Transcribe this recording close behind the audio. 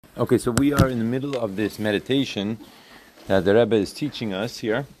Okay, so we are in the middle of this meditation that the Rebbe is teaching us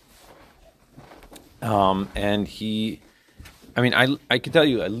here. And I can tell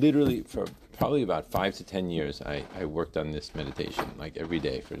you, I literally, for probably about 5 to 10 years, I worked on this meditation, like every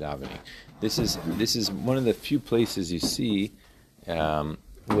day for davening. This is one of the few places you see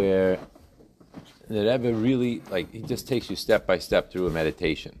where the Rebbe really, he just takes you step by step through a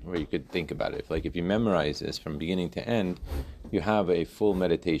meditation, where you could think about it. If you memorize this from beginning to end, you have a full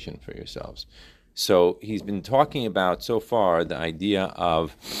meditation for yourselves. So he's been talking about so far the idea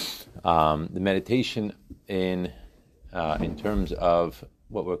of the meditation in terms of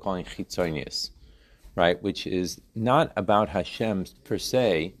what we're calling chitzonius, right? Which is not about Hashem per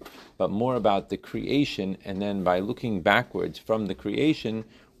se, but more about the creation. And then by looking backwards from the creation,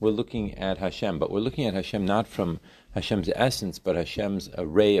 we're looking at Hashem. But we're looking at Hashem not from Hashem's essence, but Hashem's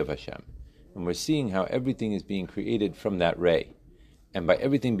array of Hashem. And we're seeing how everything is being created from that ray. And by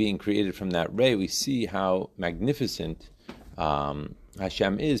everything being created from that ray, we see how magnificent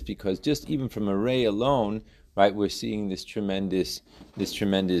Hashem is, because just even from a ray alone, right, we're seeing this tremendous,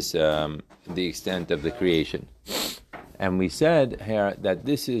 the extent of the creation. And we said here that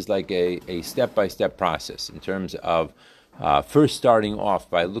this is like a step-by-step process in terms of first starting off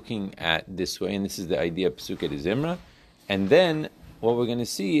by looking at this way, and this is the idea of Pesukei de Zimra. And then what we're going to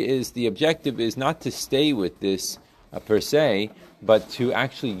see is the objective is not to stay with this per se, but to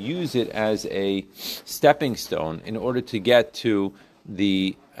actually use it as a stepping stone in order to get to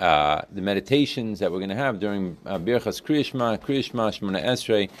the meditations that we're going to have during Birchas Kriyishma, Shmona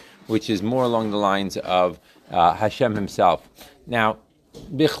Esrei, which is more along the lines of Hashem himself. Now,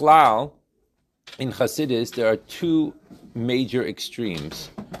 Bichlal, in Chassidus, there are two major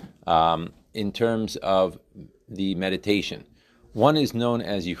extremes in terms of the meditation. One is known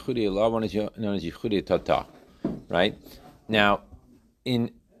as Yichudei Allah, one is known as Yichudei Tata, right? Now,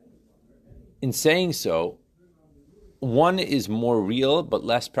 in saying so, one is more real but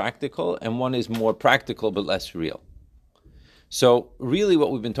less practical, and one is more practical but less real. So really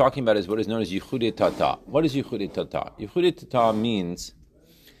what we've been talking about is what is known as Yichudei Tata. What is Yichudei Tata? Yichudei Tata means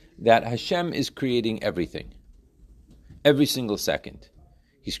that Hashem is creating everything, every single second.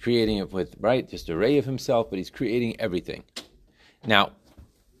 He's creating it with, right, just a ray of himself, but he's creating everything. Now,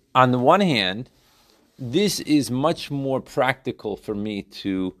 on the one hand, this is much more practical for me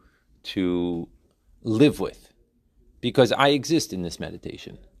to live with, because I exist in this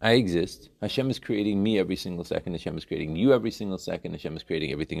meditation. I exist. Hashem is creating me every single second. Hashem is creating you every single second. Hashem is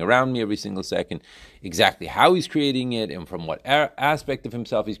creating everything around me every single second. Exactly how he's creating it and from what aspect of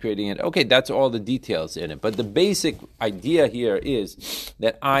himself he's creating it. Okay, that's all the details in it. But the basic idea here is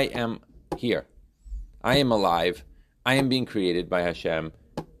that I am here. I am alive. I am being created by Hashem.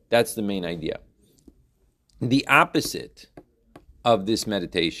 That's the main idea. The opposite of this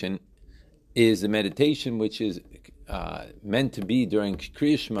meditation is the meditation which is meant to be during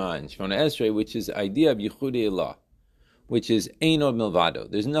Kriyishma and Shmona Esrei, which is the idea of Yichudei Allah, which is Ein Od Milvado.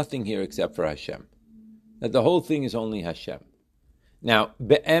 There's nothing here except for Hashem. That the whole thing is only Hashem. Now,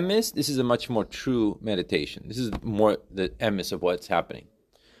 be'emes, this is a much more true meditation. This is more the emes of what's happening.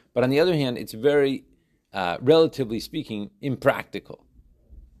 But on the other hand, it's very, relatively speaking, impractical.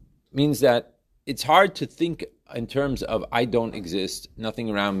 Means that it's hard to think in terms of I don't exist, nothing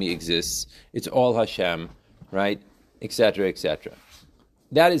around me exists, it's all Hashem, right, etc., etc.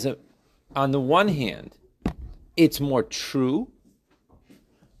 That is, on the one hand, it's more true,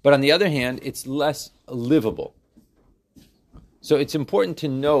 but on the other hand, it's less livable. So it's important to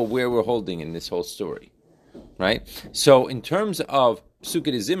know where we're holding in this whole story, right? So in terms of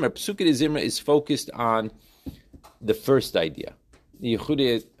Pesukei de Zimra is focused on the first idea, the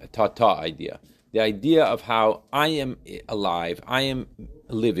Yichudei Tata idea. The idea of how I am alive, I am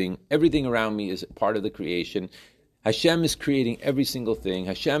living, everything around me is part of the creation. Hashem is creating every single thing.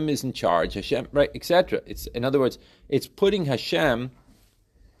 Hashem is in charge. Hashem, right, etc. In other words, it's putting Hashem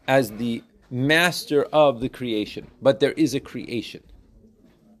as the master of the creation. But there is a creation.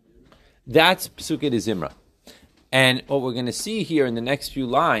 That's Pesukei de Zimra. And what we're going to see here in the next few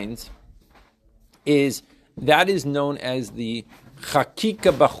lines is that is known as the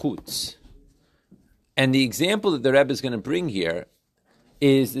Chakika Bachutz. And the example that the Rebbe is going to bring here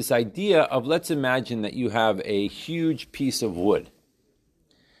is this idea of, let's imagine that you have a huge piece of wood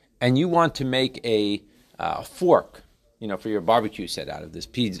and you want to make a fork, for your barbecue set out of this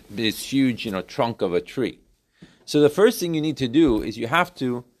huge, trunk of a tree. So the first thing you need to do is you have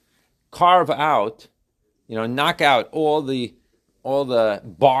to carve out, knock out all the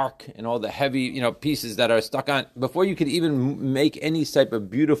bark and all the heavy, pieces that are stuck on, before you could even make any type of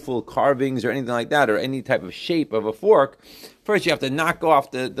beautiful carvings or anything like that, or any type of shape of a fork, first you have to knock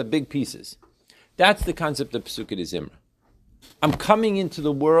off the big pieces. That's the concept of Pesukei de Zimra. I'm coming into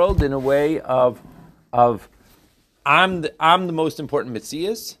the world in a way of I'm the most important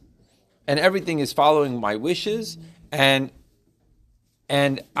Metzias, and everything is following my wishes, and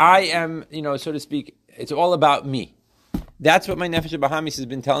I am, so to speak, it's all about me. That's what my Nefesh Bahamis has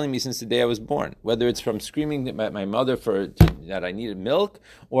been telling me since the day I was born. Whether it's from screaming at my mother that I needed milk,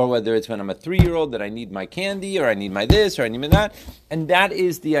 or whether it's when I'm a 3-year-old that I need my candy, or I need my this, or I need my that. And that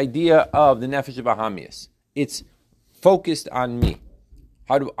is the idea of the Nefesh Bahamis. It's focused on me.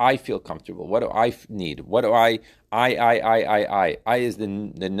 How do I feel comfortable? What do I need? What do I is the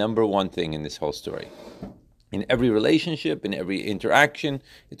number one thing in this whole story. In every relationship, in every interaction,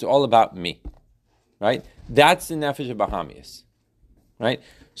 it's all about me. Right? That's the Nefesh Bahamis. Right?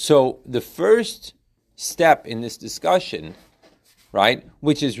 So the first step in this discussion, right,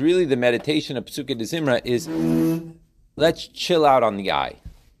 which is really the meditation of Pesukei de Zimra, is let's chill out on the I.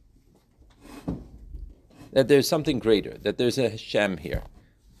 That there's something greater, that there's a Hashem here.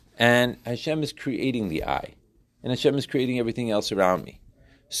 And Hashem is creating the I. And Hashem is creating everything else around me.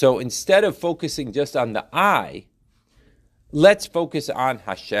 So instead of focusing just on the I, let's focus on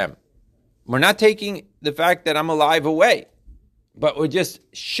Hashem. We're not taking the fact that I'm alive away, but we're just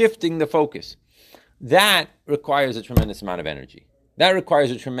shifting the focus. That requires a tremendous amount of energy. That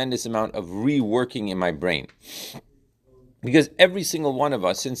requires a tremendous amount of reworking in my brain. Because every single one of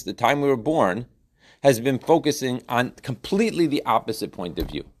us, since the time we were born, has been focusing on completely the opposite point of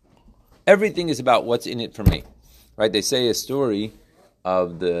view. Everything is about what's in it for me. Right? They say a story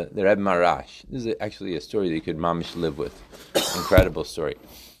of the Reb Marash. This is actually a story that you could mamish live with. Incredible story.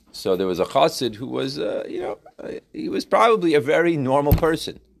 So there was a chassid who was, he was probably a very normal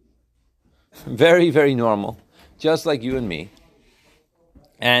person. Very, very normal. Just like you and me.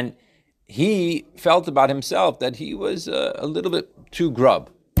 And he felt about himself that he was a little bit too grub.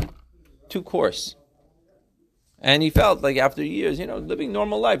 Too coarse. And he felt like after years, living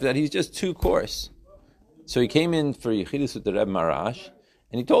normal life, that he's just too coarse. So he came in for Yechidus with the Reb Marash,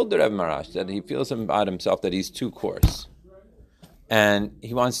 and he told the Reb Marash that he feels about himself that he's too coarse. And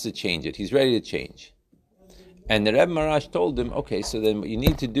he wants to change it. He's ready to change. And the Reb Marash told him, okay, so then what you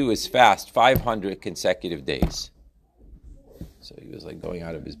need to do is fast 500 consecutive days. So he was like going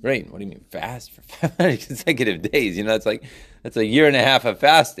out of his brain. What do you mean fast for 500 consecutive days? That's a year and a half of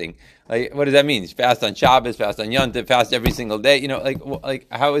fasting. Like, what does that mean? Fast on Shabbos, fast on Yom Tov, fast every single day.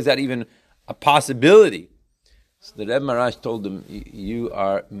 Like how is that even a possibility? So the Reb Marash told him, you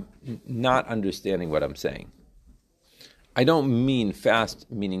are not understanding what I'm saying. I don't mean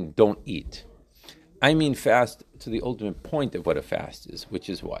fast meaning don't eat. I mean fast to the ultimate point of what a fast is, which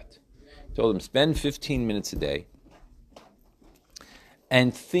is what? He told him, spend 15 minutes a day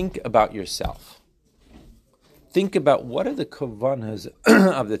and think about yourself. Think about what are the kavanas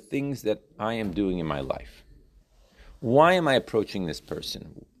of the things that I am doing in my life. Why am I approaching this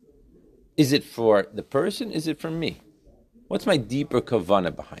person? Is it for the person? Is it for me? What's my deeper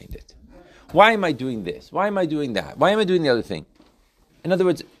kavana behind it? Why am I doing this? Why am I doing that? Why am I doing the other thing? In other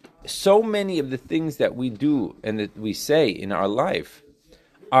words, so many of the things that we do and that we say in our life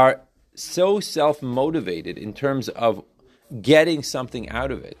are so self-motivated in terms of getting something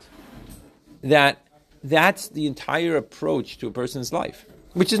out of it that's the entire approach to a person's life,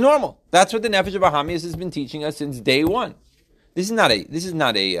 which is normal. That's what the Nefesh Bahamis has been teaching us since day one. This is not a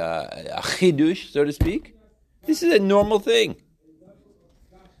chidush, so to speak. This is a normal thing.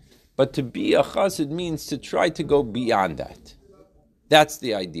 But to be a chassid means to try to go beyond that. That's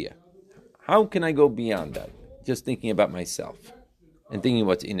the idea. How can I go beyond that? Just thinking about myself and thinking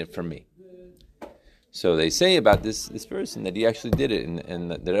what's in it for me. So they say about this person that he actually did it,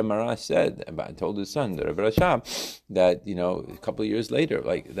 and the Reb Marash told his son, the Reb Rashab, that a couple of years later,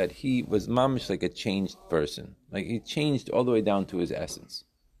 like that he was mamish like a changed person, like he changed all the way down to his essence.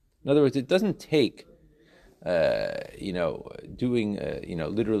 In other words, it doesn't take, doing,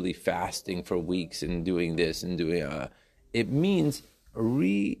 literally fasting for weeks and doing this and doing. It means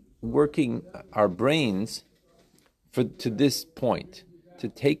reworking our brains to this point, to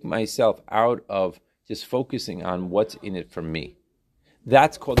take myself out of just focusing on what's in it for me.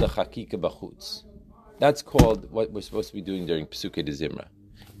 That's called the Chakika B'chutz. That's called what we're supposed to be doing during Pesukei de Zimra.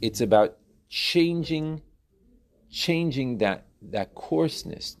 It's about changing that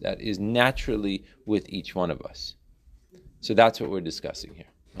coarseness that is naturally with each one of us. So that's what we're discussing here.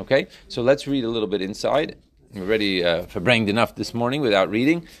 Okay? So let's read a little bit inside. We're ready for brained enough this morning without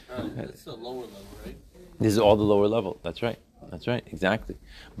reading. That's the lower level, right? This is all the lower level. That's right. That's right, exactly.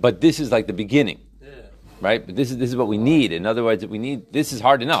 But this is like the beginning, right? But this is what we need. In other words, this is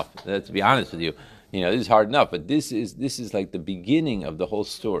hard enough. To be honest with you, this is hard enough. But this is like the beginning of the whole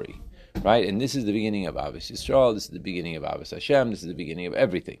story, right? And this is the beginning of Avos Yisrael. This is the beginning of Avos Hashem. This is the beginning of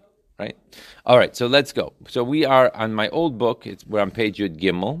everything, right? All right, so let's go. So we are on my old book. We're on page Yud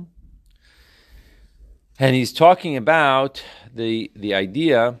Gimel, and he's talking about the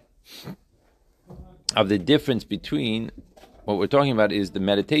idea of the difference between what we're talking about is the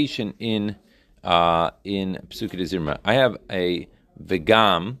meditation in Pesukei de Zimra. I have a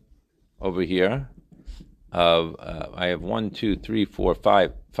vegam over here of I have 1, 2, 3, 4,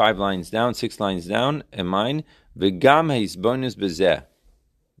 5 lines down, 6 lines down, and mine vegam heisbonus bezeh.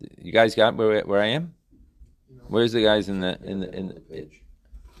 You guys got where I am? Where's the guys in the page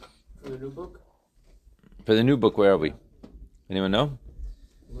for the new book? For the new book, where are we? Anyone know?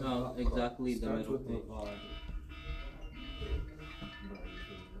 No, exactly the middle page.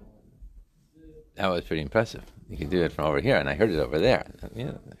 That was pretty impressive. You can do it from over here, and I heard it over there.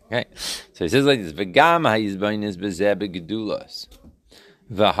 Yeah, okay. So he says like this: "V'gam ha'yizbainis b'zeh begedulos,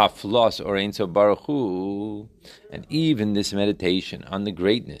 v'haflos orein so baruch hu," and even this meditation on the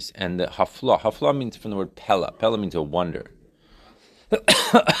greatness and the hafla. Hafla means from the word pella. Pella means a wonder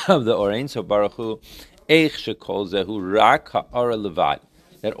of the orein so baruch hu. Eich shekol zehu rak ha'ara levad.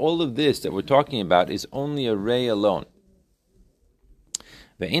 That all of this that we're talking about is only a ray alone.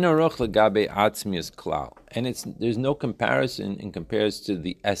 And there's no comparison in comparison to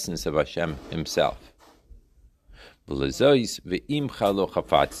the essence of Hashem Himself. Right?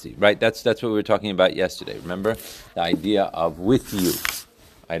 That's what we were talking about yesterday. Remember the idea of with you,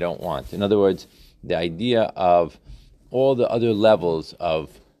 I don't want. In other words, the idea of all the other levels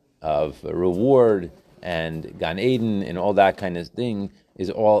of reward and Gan Eden and all that kind of thing is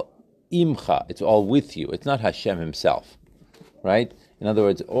all imcha. It's all with you. It's not Hashem Himself, right? In other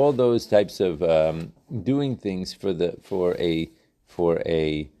words, all those types of doing things for a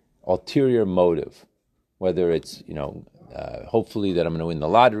ulterior motive, whether it's hopefully that I'm going to win the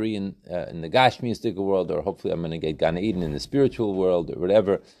lottery in the Gashmiistic world, or hopefully I'm going to get Gan Eden in the spiritual world, or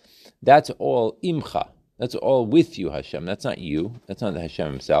whatever. That's all imcha. That's all with you, Hashem. That's not you. That's not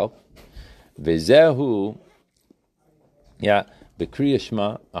Hashem Himself. Vezehu, b'kriya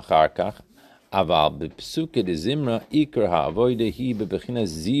shma achar kach. Aval b'Pesukei de Zimra ikar ha'avoda hi b'bechina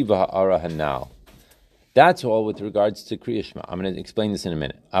ziva ha'ara hanal. That's all with regards to Kriya Shema. I'm going to explain this in a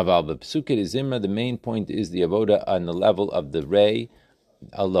minute. Aval b'Pesukei de Zimra, the main point is the avoda on the level of the ray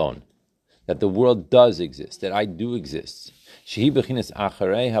alone, that the world does exist, that I do exist. Shehi b'chinas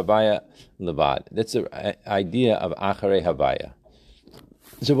acharei havaya levad. That's the idea of acharei havaya.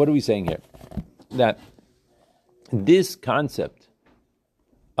 So what are we saying here? That this concept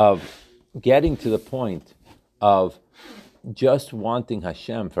of getting to the point of just wanting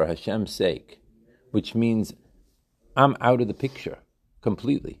Hashem for Hashem's sake, which means I'm out of the picture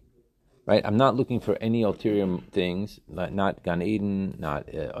completely, right? I'm not looking for any ulterior things, not Gan Eden, not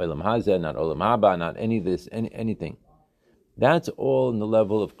Olam Hazeh, not Olam Haba, not any of this, anything. That's all in the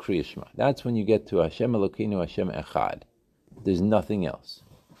level of Kriya Shema. That's when you get to Hashem Elokeinu, Hashem Echad. There's nothing else.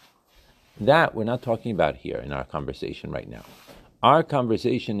 That we're not talking about here in our conversation right now. Our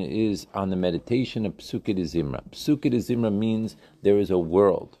conversation is on the meditation of Pesukei de Zimra. Pesukei de Zimra means there is a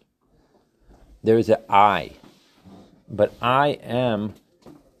world. There is an I. But I am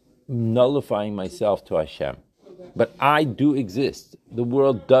nullifying myself to Hashem. But I do exist. The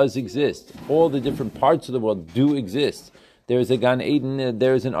world does exist. All the different parts of the world do exist. There is a Gan Eden,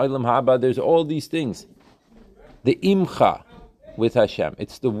 there is an Olam Haba, there's all these things. The imcha with Hashem.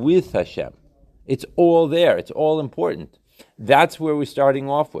 It's the with Hashem. It's all there. It's all important. That's where we're starting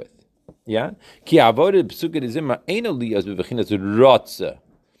off with. Yeah? Because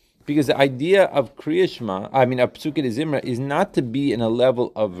the idea of Kriya Shema, of Pesukei de Zimra, is not to be in a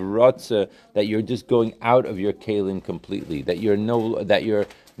level of rotza that you're just going out of your kalim completely, that you're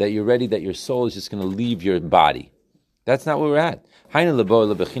ready, that your soul is just going to leave your body. That's not where we're at. Namely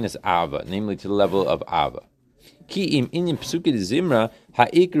to the level of Ava. That's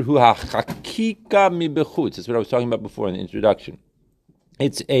what I was talking about before in the introduction.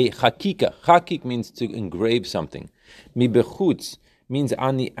 It's a chakika. Chakik means to engrave something. Mibechutz means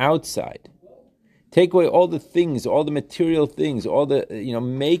on the outside. Take away all the things, all the material things, all the,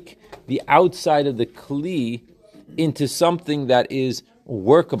 make the outside of the kli into something that is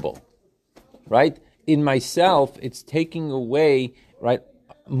workable, right? In myself, it's taking away, right,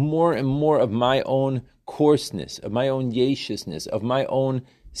 more and more of my own coarseness, of my own yeshusness, of my own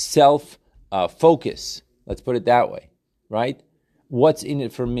self-focus. Let's put it that way, right? What's in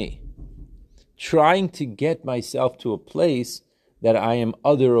it for me? trying to get myself to a place that I am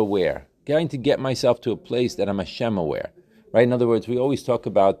other aware, trying to get myself to a place that I'm Hashem aware, right? In other words, we always talk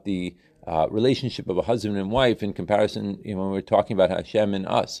about the relationship of a husband and wife in comparison, when we're talking about Hashem and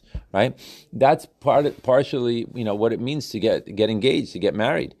us, right? That's partially, what it means to get engaged, to get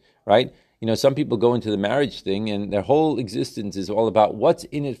married, right? Some people go into the marriage thing and their whole existence is all about what's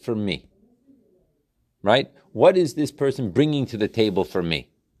in it for me, right? What is this person bringing to the table for me,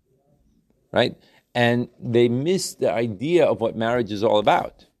 right? And they miss the idea of what marriage is all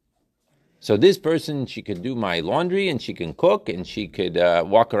about. So this person, she could do my laundry and she can cook and she could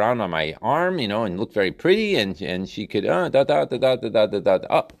walk around on my arm, and look very pretty and she could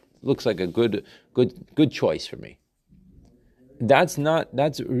looks like a good choice for me. That's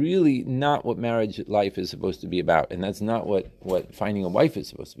really not what marriage life is supposed to be about, and that's not what finding a wife is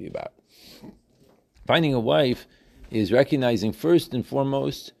supposed to be about. Finding a wife is recognizing first and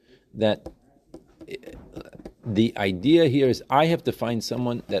foremost that the idea here is I have to find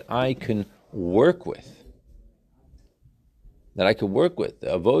someone that I can work with. The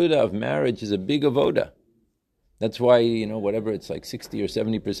avoda of marriage is a big avoda. That's why, whatever, it's like 60 or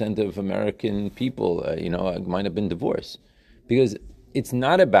 70% of American people, might have been divorced. Because it's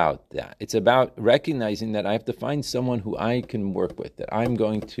not about that. It's about recognizing that I have to find someone who I can work with, that I'm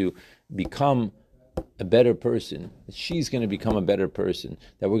going to become a better person, that she's going to become a better person,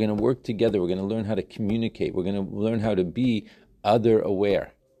 that we're going to work together, we're going to learn how to communicate, we're going to learn how to be other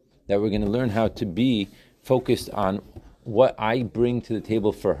aware, that we're going to learn how to be focused on what I bring to the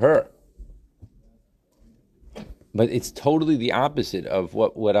table for her. But it's totally the opposite of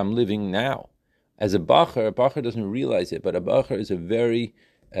what I'm living now. As a bachar doesn't realize it, but a bachar is a very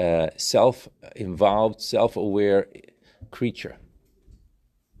self-involved, self-aware creature,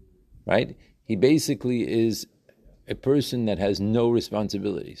 right? He basically is a person that has no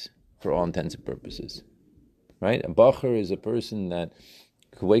responsibilities for all intents and purposes, right? A bachar is a person that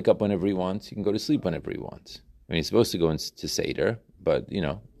can wake up whenever he wants. He can go to sleep whenever he wants. I mean, he's supposed to go into Seder, but,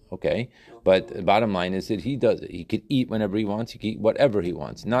 okay. But the bottom line is that he does it. He could eat whenever he wants. He can eat whatever he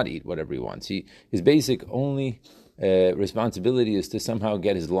wants, not eat whatever he wants. His basic only responsibility is to somehow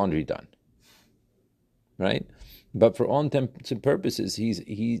get his laundry done, right? But for all intents and purposes,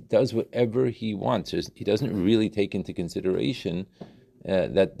 he does whatever he wants. He doesn't really take into consideration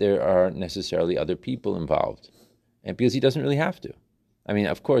that there are necessarily other people involved, and because he doesn't really have to. I mean,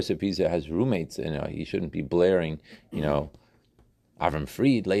 of course, if he has roommates, he shouldn't be blaring, Avram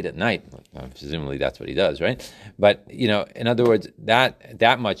Fried late at night. Presumably that's what he does, right? But, in other words,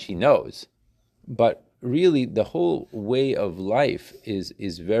 that much he knows. But really, the whole way of life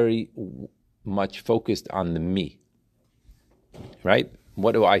is very much focused on the me, right?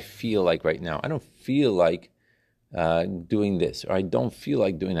 What do I feel like right now? I don't feel like doing this, or I don't feel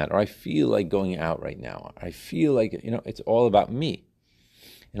like doing that, or I feel like going out right now. I feel like, it's all about me.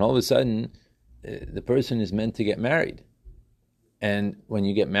 And all of a sudden, the person is meant to get married. And when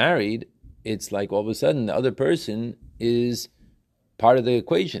you get married, it's like all of a sudden the other person is part of the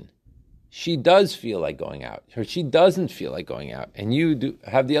equation. She does feel like going out, or she doesn't feel like going out, and you do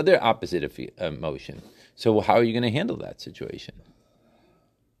have the other opposite of emotion. So how are you going to handle that situation?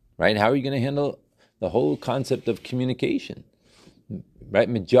 Right? How are you going to handle the whole concept of communication? Right?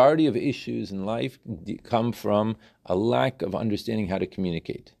 Majority of issues in life come from a lack of understanding how to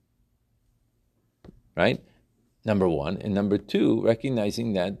communicate. Right? Number one. And number two,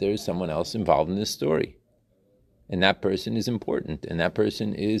 recognizing that there's someone else involved in this story. And that person is important, and that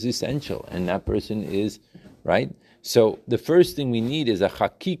person is essential, and that person is, right? So the first thing we need is a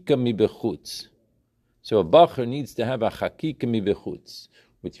chakika mi bechutz. So a bachar needs to have a chakika mi bechutz,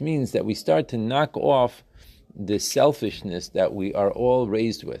 which means that we start to knock off the selfishness that we are all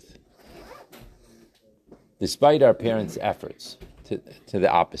raised with, despite our parents' efforts to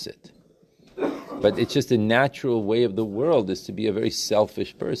the opposite. But it's just a natural way of the world is to be a very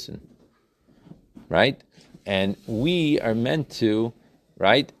selfish person, right? And we are meant to,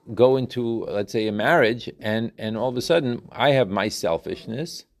 right, go into, let's say, a marriage, and all of a sudden, I have my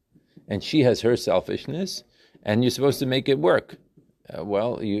selfishness, and she has her selfishness, and you're supposed to make it work.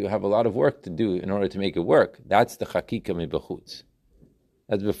 Well, you have a lot of work to do in order to make it work. That's the chakika mi bechutz.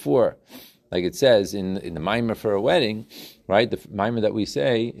 As before, like it says in the maimer for a wedding, right? The maimer that we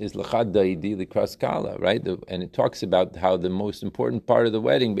say is l'chad da'idi likras kala, right? And it talks about how the most important part of the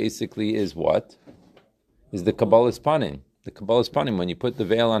wedding basically is what? Is the Kabbalah's panim. The Kabbalah's panim, when you put the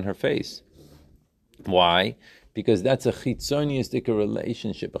veil on her face. Why? Because that's a chitzoniistic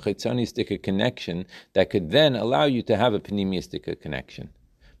relationship, a chitzoniistic connection that could then allow you to have a panemiistic connection.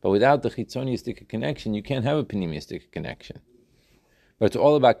 But without the chitzoniistic connection, you can't have a panemiistic connection. But it's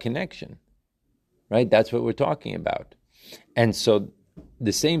all about connection. right? That's what we're talking about. And so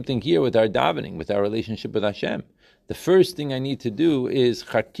the same thing here with our davening, with our relationship with Hashem. The first thing I need to do is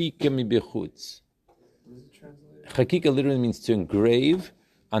chakika mi bechutz. Chakika literally means to engrave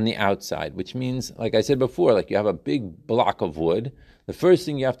on the outside, which means, like I said before, like you have a big block of wood. The first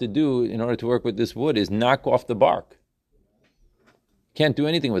thing you have to do in order to work with this wood is knock off the bark. Can't do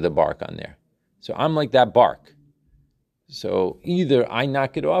anything with the bark on there. So I'm like that bark. So either I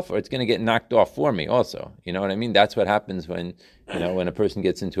knock it off or it's going to get knocked off for me also. You know what I mean? That's what happens when a person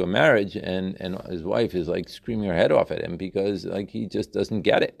gets into a marriage and his wife is like screaming her head off at him because like he just doesn't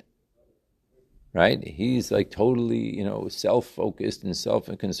get it. Right? He's like totally, self-focused and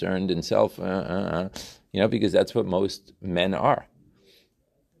self-concerned and because that's what most men are.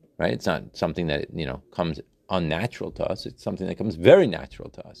 Right? It's not something that, comes unnatural to us. It's something that comes very natural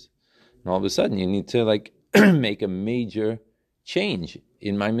to us. And all of a sudden you need to like make a major change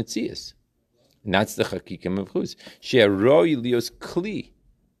in my metzias. And that's the chakikim of chuz. She'aroi lios kli,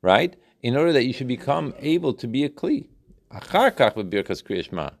 right? In order that you should become able to be a kli. Achar kach b'birkas Kriya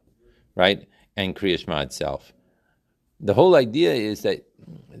Shema, right? And Kriya Shema itself. The whole idea is the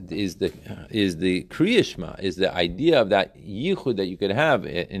Kriya Shema, is the idea of that yichud that you could have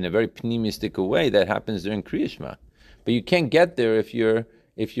in a very pneumistic way that happens during Kriya Shema. But you can't get there if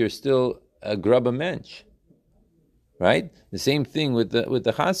you're still a grubba mensch. Right? The same thing with the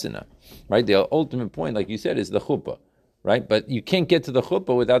chasana, right? The ultimate point, like you said, is the chuppah, right? But you can't get to the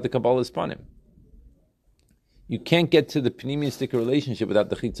chuppah without the Kabbalah's panim. You can't get to the pneumistic relationship without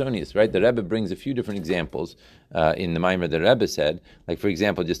the chitzonius, right? The Rebbe brings a few different examples in the Maimer the Rebbe said, like for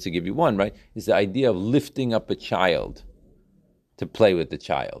example, just to give you one, right, is the idea of lifting up a child to play with the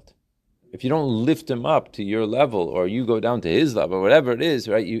child. If you don't lift him up to your level, or you go down to his level, or whatever it is,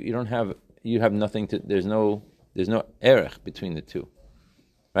 right? You have nothing to. There's no erech between the two,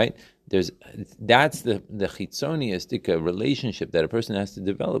 right? That's the chitzoniistic relationship that a person has to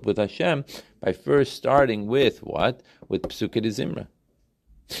develop with Hashem by first starting with what? With Psukei Zimra.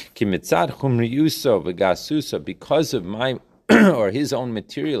 Ki mitzad chumriyuso v'gasuso, because of my or his own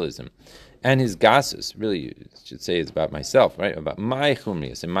materialism and his gasus. Really, you should say it's about myself, right? About my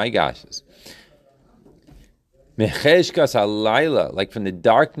chumriyus and my gasus. Mecheshkas halayla, like from the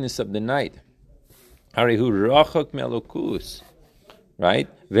darkness of the night. Arihu rachok me'elokus, right?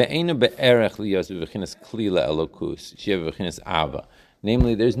 Ve'enu be'erech liyos v'chinas klila elokus, shev v'chinas ava.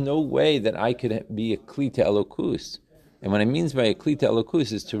 Namely, there's no way that I could be a kli to elokus. And what it means by a kli to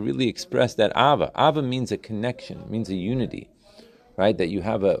elokus is to really express that ava. Ava means a connection, means a unity, right? That you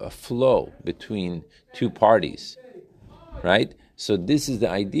have a flow between two parties, right? So this is the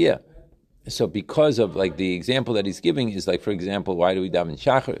idea. So because of like the example that he's giving is like, for example, why do we daven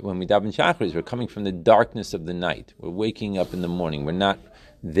shachar? When we daven shachar, is we're coming from the darkness of the night. We're waking up in the morning. We're not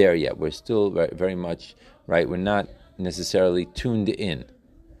there yet. We're still very, very much, right? We're not necessarily tuned in.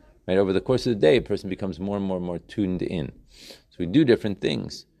 Right? Over the course of the day, a person becomes more and more and more tuned in. So we do different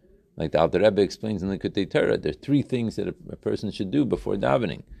things. Like the Alter Rebbe explains in the Likutei Torah, there are three things that a person should do before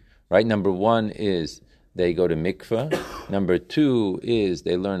davening. Right? Number one is they go to mikveh. Number two is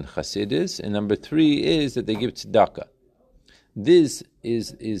they learn Chassidus. And number three is that they give tzedakah. This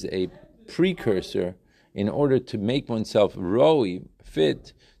is a precursor in order to make oneself roi,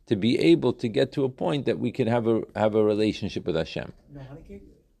 fit, to be able to get to a point that we can have a relationship with Hashem. No honey cake?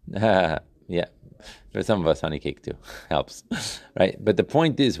 Yeah. For some of us, honey cake too helps, right? But the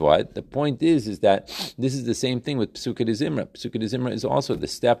point is what? The point is that this is the same thing with Psukei Zimra. Psukei Zimra is also the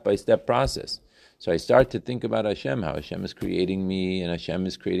step-by-step process. So I start to think about Hashem, how Hashem is creating me, and Hashem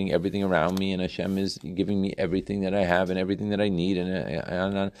is creating everything around me, and Hashem is giving me everything that I have and everything that I need,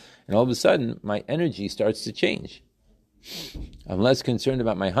 and all of a sudden, my energy starts to change. I'm less concerned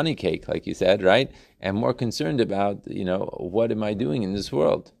about my honey cake, like you said, right? And more concerned about, what am I doing in this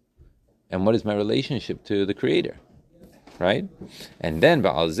world? And what is my relationship to the Creator? Right? And then,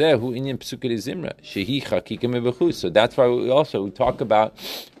 so that's why we talk about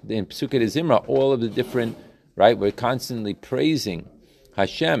in Psukei Zimra all of the different, right? We're constantly praising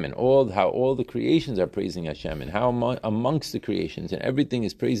Hashem and how all the creations are praising Hashem and how amongst the creations and everything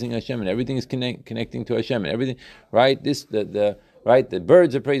is praising Hashem and everything is connecting to Hashem and everything, right? Right, the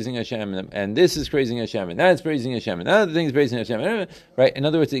birds are praising Hashem, and this is praising Hashem, and that's praising Hashem, and that other thing is praising Hashem. Right? In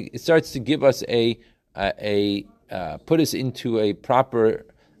other words, it starts to give us put us into a proper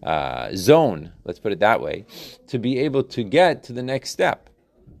zone, let's put it that way, to be able to get to the next step.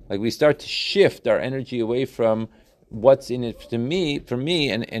 Like we start to shift our energy away from what's in it for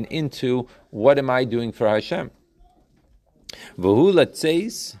me, and into what am I doing for Hashem. V'hu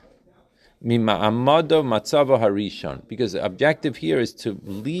latzeis mima'amado matzavo harishon, because the objective here is to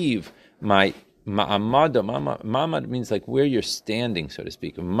leave my Ma'amad means like where you're standing, so to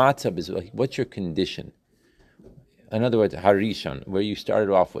speak. Matzav is like what's your condition. In other words, harishon, where you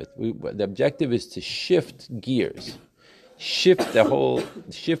started off with. The objective is to shift gears, shift that whole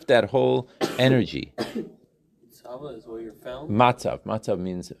energy. Tzava is where you're found. Matzav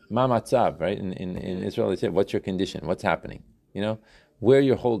means matzav, right? In Israel, they say, "What's your condition? What's happening?" Where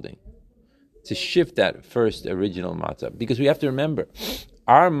you're holding. To shift that first original matzav, because we have to remember,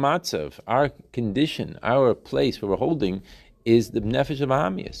 our matzav, our condition, our place where we're holding, is the nefesh of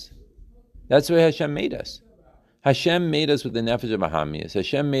Bahamias. That's where Hashem made us. Hashem made us with the nefesh of Bahamias.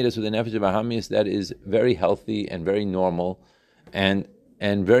 Hashem made us with the nefesh of Bahamias that is very healthy and very normal, and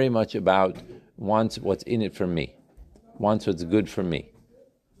very much about wants what's in it for me, wants what's good for me.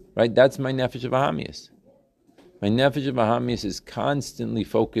 Right? That's my nefesh of Bahamias. My nefesh of Bahamias is constantly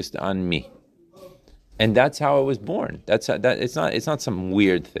focused on me. And that's how I was born. It's not some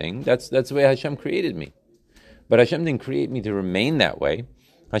weird thing. That's the way Hashem created me. But Hashem didn't create me to remain that way.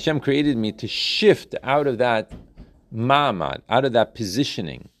 Hashem created me to shift out of that ma'amad, out of that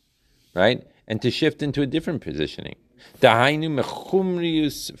positioning, right? And to shift into a different positioning. Dahainu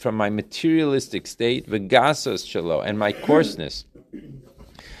mechumrius, from my materialistic state, v'gasos shelo, and my coarseness.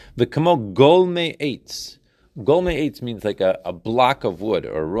 V'kamo golme eitz. Golme eitz means like a block of wood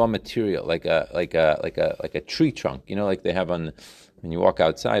or raw material, like a tree trunk. Like they have when you walk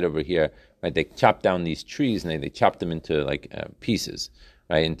outside over here, right? They chop down these trees and they chop them into pieces,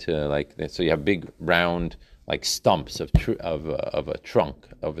 right? So you have big round like stumps of a trunk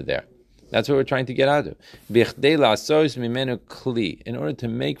over there. That's what we're trying to get out of. In order to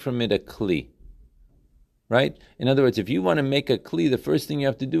make from it a kli. Right? In other words, if you want to make a kli, the first thing you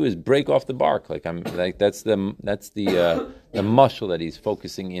have to do is break off the bark. That's the muscle that he's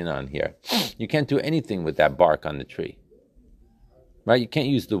focusing in on here. You can't do anything with that bark on the tree. Right? You can't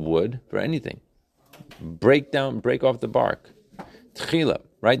use the wood for anything. Break off the bark. Tchila,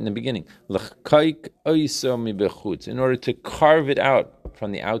 right in the beginning. In order to carve it out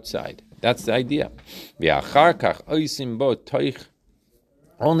from the outside. That's the idea.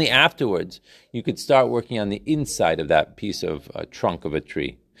 Only afterwards you could start working on the inside of that piece of trunk of a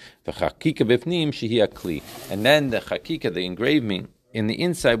tree. And then the chakika, the engraving in the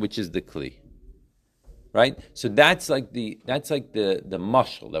inside, which is the kli. Right? So that's like the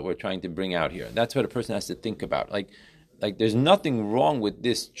mashal that we're trying to bring out here. That's what a person has to think about. Like there's nothing wrong with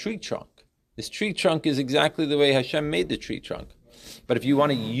this tree trunk. This tree trunk is exactly the way Hashem made the tree trunk. But if you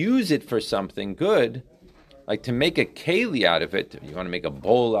want to use it for something good, like to make a keli out of it, you want to make a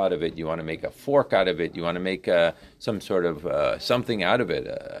bowl out of it, you want to make a fork out of it, you want to make some sort of something out of it,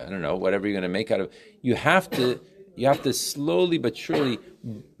 I don't know, whatever you're going to make out of it, you have to slowly but surely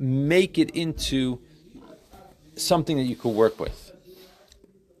make it into something that you could work with.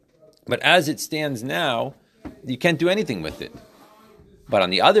 But as it stands now, you can't do anything with it. But on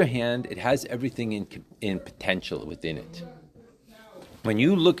the other hand, it has everything in potential within it. When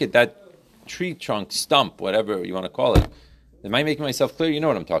you look at that tree trunk, stump, whatever you want to call it, am I making myself clear? You know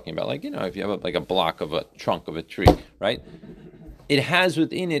what I'm talking about. If you have a block of a trunk of a tree, right? It has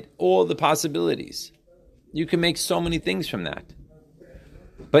within it all the possibilities. You can make so many things from that,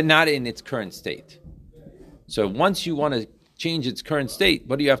 but not in its current state. So once you want to change its current state,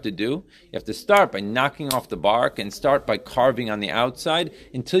 what do you have to do? You have to start by knocking off the bark and start by carving on the outside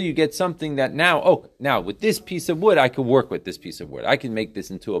until you get something that now with this piece of wood, I can work with this piece of wood. I can make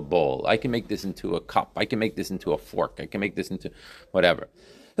this into a bowl. I can make this into a cup. I can make this into a fork. I can make this into whatever.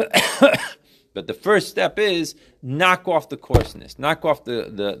 But the first step is knock off the coarseness, knock off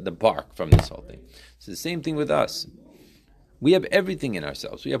the bark from this whole thing. It's the same thing with us. We have everything in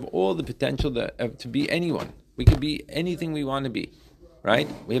ourselves. We have all the potential to be anyone. We could be anything we want to be, right?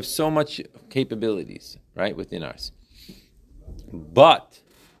 We have so much capabilities, right, within us. But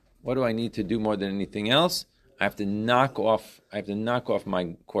what do I need to do more than anything else? I have to knock off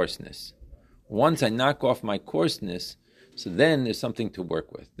my coarseness. Once I knock off my coarseness, so then there's something to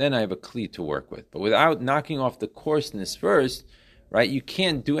work with. Then I have a kli to work with. But without knocking off the coarseness first, right, you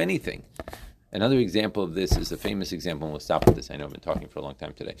can't do anything. Another example of this is a famous example, and we'll stop with this. I know I've been talking for a long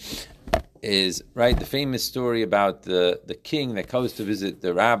time today. Is, right, the famous story about the king that goes to visit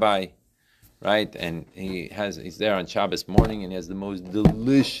the rabbi, right, and he's there on Shabbos morning and he has the most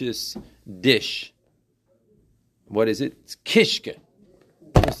delicious dish. What is it? It's kishke.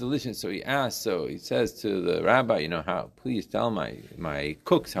 It's delicious. So he says to the rabbi, please tell my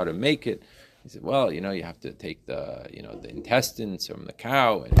cooks how to make it. He said, well, you have to take the intestines from the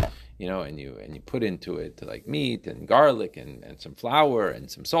cow and you put into it like meat and garlic and some flour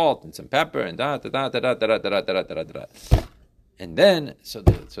and some salt and some pepper and da da da da da da da da da da da. And then, so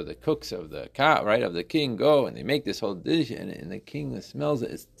the cooks of the cow, right, of the king go and they make this whole dish, and the king smells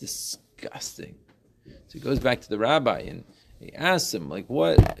it. It's disgusting. So he goes back to the rabbi and he asks him, like,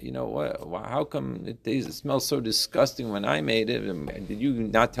 how come it smells so disgusting when I made it? And did you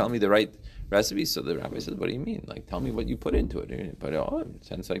not tell me the right recipe? So the rabbi said, what do you mean? Like, tell me what you put into it. But it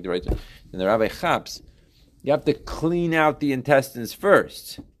sounds like the right. And the rabbi chaps, you have to clean out the intestines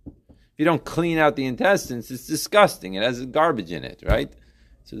first. If you don't clean out the intestines, it's disgusting. It has garbage in it, right?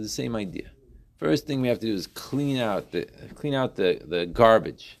 So the same idea. First thing we have to do is clean out the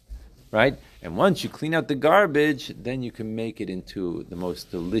garbage, right? And once you clean out the garbage, then you can make it into the most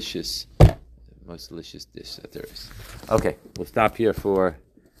delicious dish that there is. Okay, we'll stop here for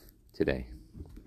today.